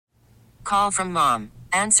call from mom.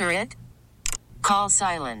 Answer it. Call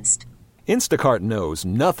silenced. Instacart knows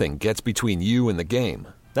nothing gets between you and the game.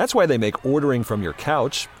 That's why they make ordering from your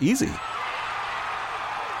couch easy.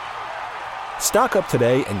 Stock up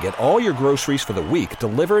today and get all your groceries for the week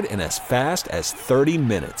delivered in as fast as 30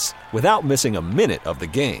 minutes without missing a minute of the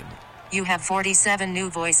game. You have 47 new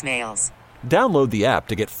voicemails. Download the app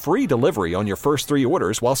to get free delivery on your first 3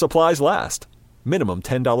 orders while supplies last. Minimum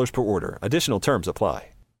 $10 per order. Additional terms apply.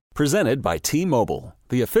 Presented by T-Mobile,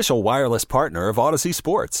 the official wireless partner of Odyssey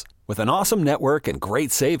Sports. With an awesome network and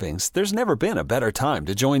great savings, there's never been a better time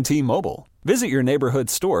to join T-Mobile. Visit your neighborhood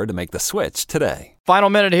store to make the switch today. Final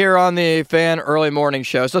minute here on the Fan Early Morning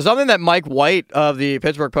Show. So something that Mike White of the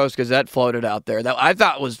Pittsburgh Post-Gazette floated out there that I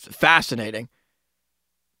thought was fascinating.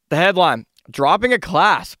 The headline, dropping a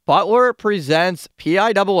class. Butler presents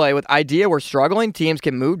PIAA with idea where struggling teams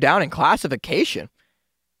can move down in classification.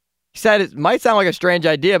 He said it might sound like a strange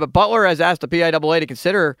idea, but Butler has asked the PIAA to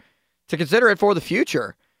consider it for the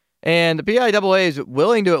future. And the PIAA is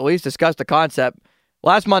willing to at least discuss the concept.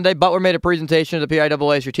 Last Monday, Butler made a presentation to the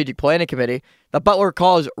PIAA Strategic Planning Committee that Butler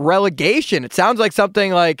calls relegation. It sounds like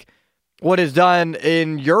something like what is done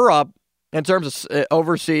in Europe in terms of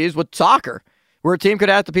overseas with soccer, where a team could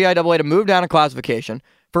ask the PIAA to move down in classification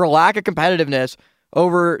for a lack of competitiveness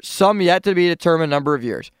over some yet-to-be-determined number of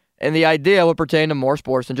years. And the idea would pertain to more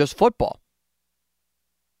sports than just football.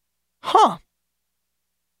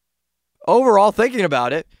 Overall, thinking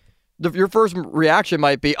about it, your first reaction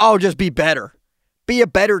might be, oh, just be better. Be a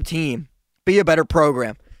better team. Be a better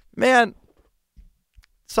program. Man,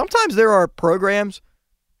 sometimes there are programs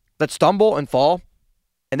that stumble and fall,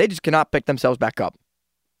 and they just cannot pick themselves back up.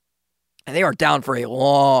 And they are down for a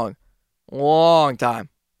long, long time.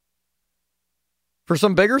 For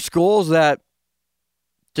some bigger schools that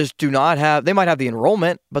just do not have, they might have the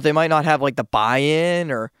enrollment, but they might not have like the buy-in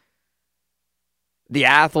or the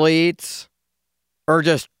athletes or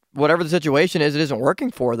just whatever the situation is, it isn't working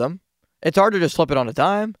for them. It's hard to just flip it on a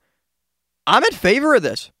dime. I'm in favor of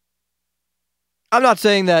this. I'm not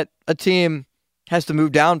saying that a team has to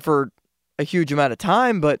move down for a huge amount of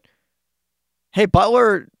time, but hey,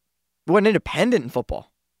 Butler went independent in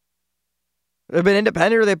football. They've been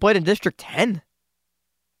independent or they played in District 10.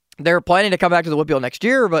 They're planning to come back to the Whitfield next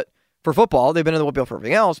year, but for football, they've been in the Whitfield for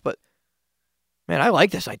everything else. But, man, I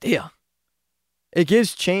like this idea. It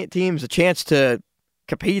gives teams a chance to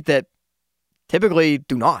compete that typically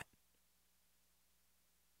do not.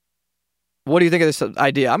 What do you think of this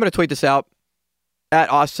idea? I'm going to tweet this out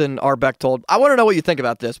at Austin R. Bechtold. I want to know what you think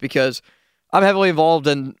about this because I'm heavily involved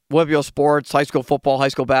in Whitfield sports, high school football, high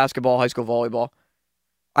school basketball, high school volleyball.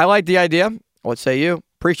 I like the idea. What say you?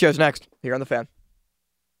 Pre-show's next here on The Fan.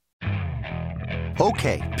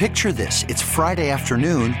 Okay, picture this. It's Friday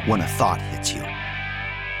afternoon when a thought hits you.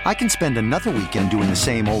 I can spend another weekend doing the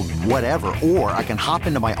same old whatever, or I can hop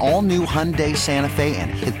into my all-new Hyundai Santa Fe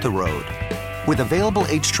and hit the road. With available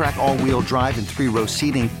H-Track all-wheel drive and 3-row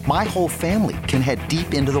seating, my whole family can head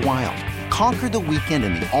deep into the wild. Conquer the weekend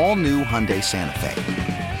in the all-new Hyundai Santa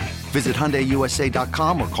Fe. Visit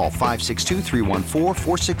HyundaiUSA.com or call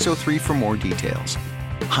 562-314-4603 for more details.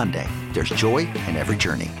 Hyundai, there's joy in every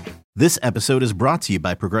journey. This episode is brought to you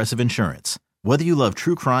by Progressive Insurance. Whether you love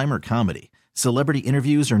true crime or comedy, celebrity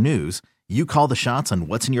interviews or news, you call the shots on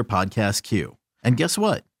what's in your podcast queue. And guess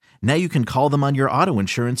what? Now you can call them on your auto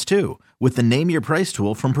insurance too with the Name Your Price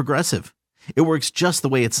tool from Progressive. It works just the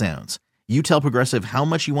way it sounds. You tell Progressive how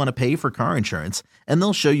much you want to pay for car insurance, and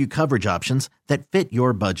they'll show you coverage options that fit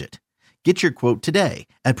your budget. Get your quote today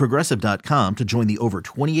at Progressive.com to join the over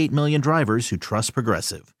 28 million drivers who trust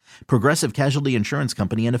Progressive. Progressive Casualty Insurance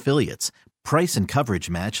Company and Affiliates. Price and coverage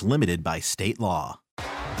match limited by state law.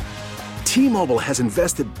 T-Mobile has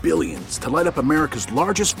invested billions to light up America's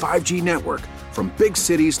largest 5G network, from big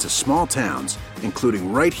cities to small towns,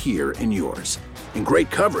 including right here in yours. And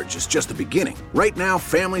great coverage is just the beginning. Right now,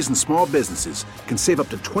 families and small businesses can save up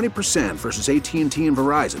to 20% versus AT&T and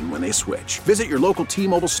Verizon when they switch. Visit your local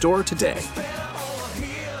T-Mobile store today.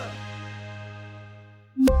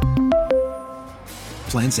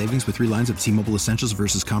 Plan savings with 3 lines of T-Mobile Essentials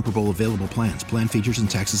versus comparable available plans. Plan features and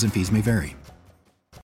taxes and fees may vary.